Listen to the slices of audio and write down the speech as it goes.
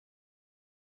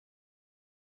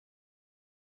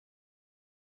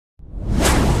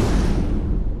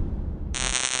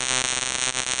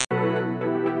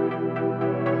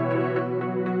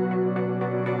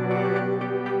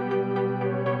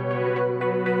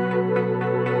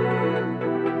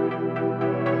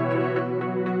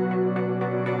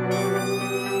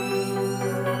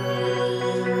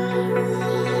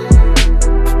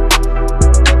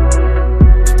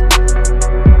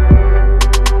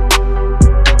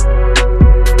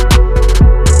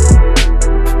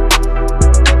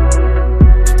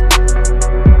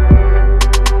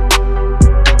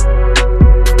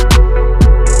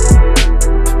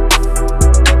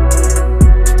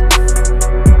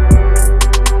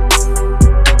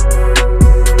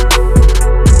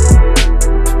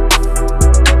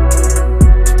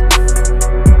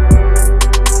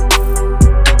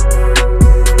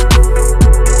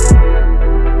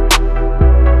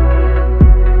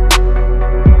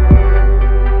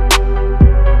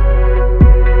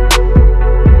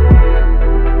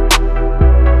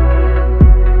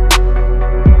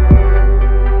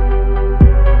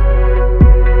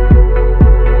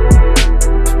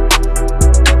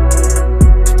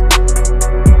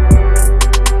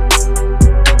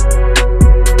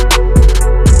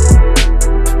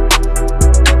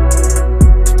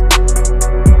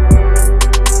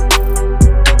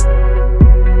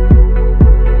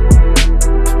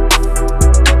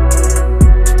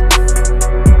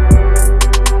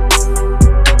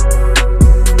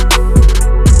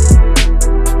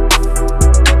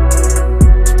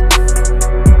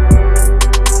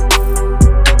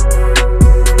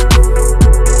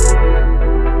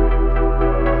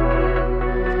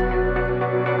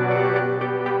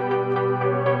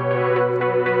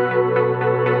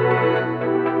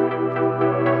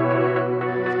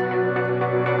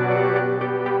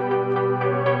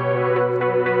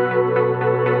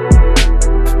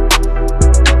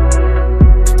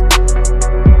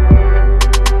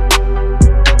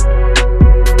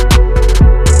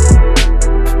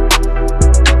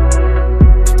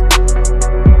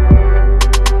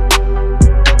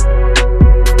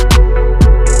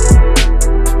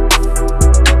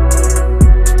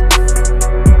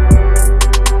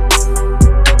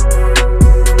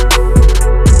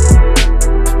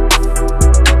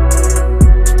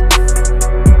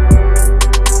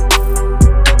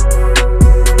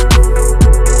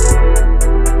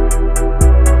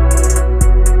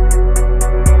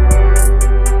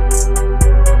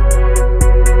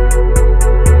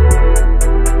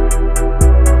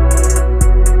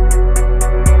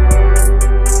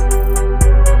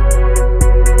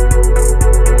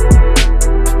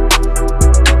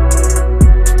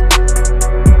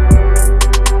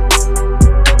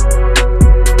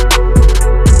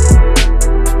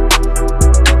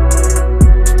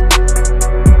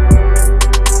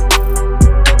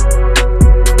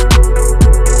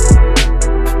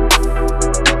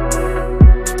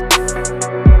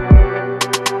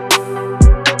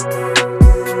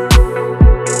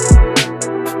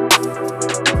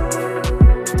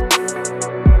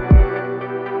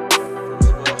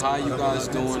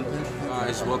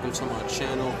guys, welcome to my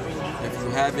channel. If you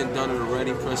haven't done it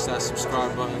already, press that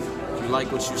subscribe button. If you like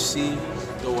what you see,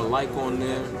 throw a like on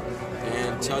there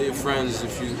and tell your friends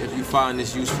if you find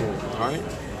this useful. Alright?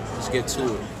 Let's get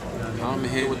to it. I'm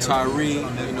here with Tyree,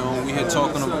 you know, we here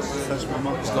talking about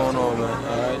what's going on, man.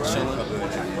 Alright,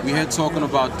 chilling. We here talking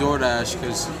about Doordash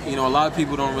because, you know, a lot of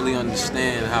people don't really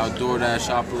understand how Doordash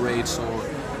operates, or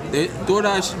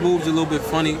Doordash moves a little bit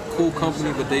funny, cool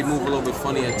company, but they move a little bit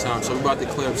funny at times. So we're about to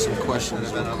clear up some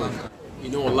questions real quick. You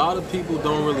know, a lot of people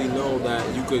don't really know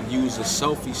that you could use a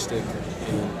selfie stick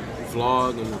and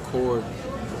vlog and record.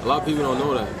 A lot of people don't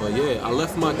know that, but yeah, I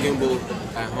left my gimbal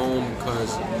at home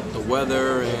because the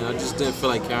weather, and I just didn't feel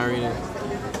like carrying it.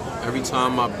 Every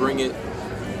time I bring it,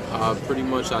 pretty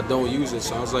much I don't use it.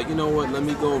 So I was like, you know what, let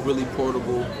me go really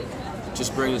portable,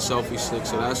 just bring the selfie stick.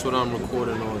 So that's what I'm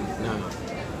recording on now.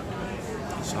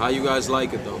 So how you guys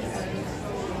like it though?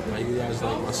 How you guys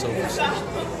like my selfie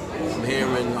stick? I'm here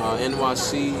in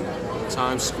NYC,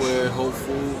 Times Square, Whole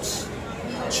Foods,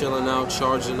 chilling out,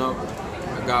 charging up.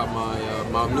 I got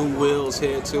my new wheels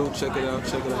here too. Check it out,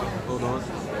 check it out. Hold on.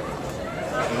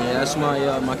 Yeah, that's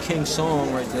my King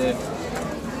song right there.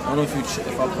 I don't know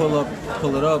if I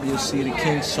pull it up, you'll see the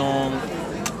King song.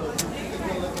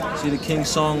 See the King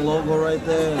song logo right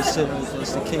there? That's it.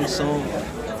 That's the King song.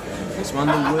 It's my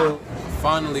new wheel. I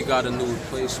finally got a new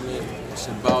replacement. It's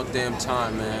about damn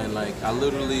time, man. Like, I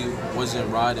literally wasn't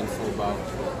riding for about,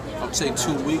 I would say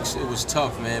 2 weeks. It was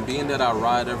tough, man. Being that I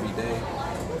ride every day,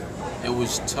 it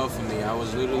was tough for me. I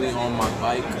was literally on my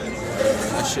bike.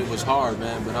 That shit was hard,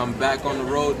 man. But I'm back on the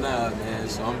road now, man.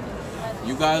 So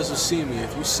you guys will see me.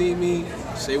 If you see me,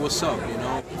 say what's up, you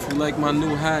know. If you like my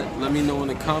new hat, let me know in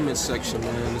the comments section,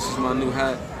 man. This is my new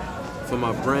hat for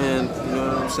my brand, you know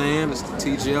what I'm saying? It's the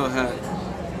TGL hat.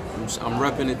 I'm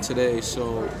repping it today,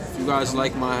 so if you guys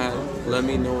like my hat, let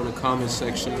me know in the comment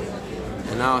section,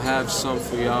 and I'll have some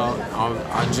for y'all.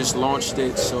 I just launched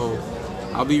it, so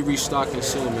I'll be restocking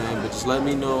soon, man, but just let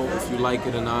me know if you like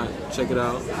it or not. Check it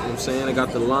out, you know what I'm saying? I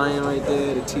got the lion right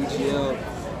there, the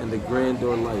TGL, and the Grand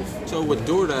Door Life. So with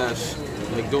Doordash,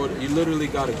 like you literally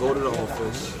got to go to the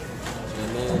office,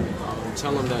 and then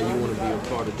tell them that you want to be a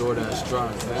part of Doordash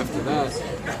Drive. After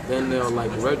that, then they'll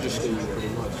like register you pretty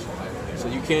much. So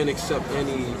you can't accept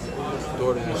any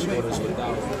Doordash orders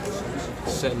without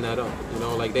setting that up. You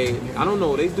know, like I don't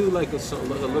know, they do like a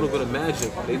little bit of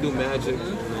magic. They do magic,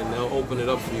 and then they'll open it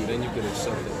up for you. Then you can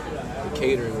accept the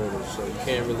catering orders. So you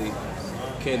can't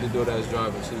do Doordash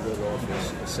Drive until you go to the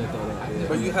office and set that up there.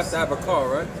 But you have to have a car,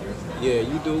 right? Yeah,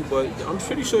 you do, but I'm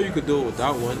pretty sure you could do it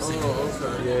without one. Oh,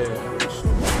 okay.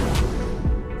 Yeah.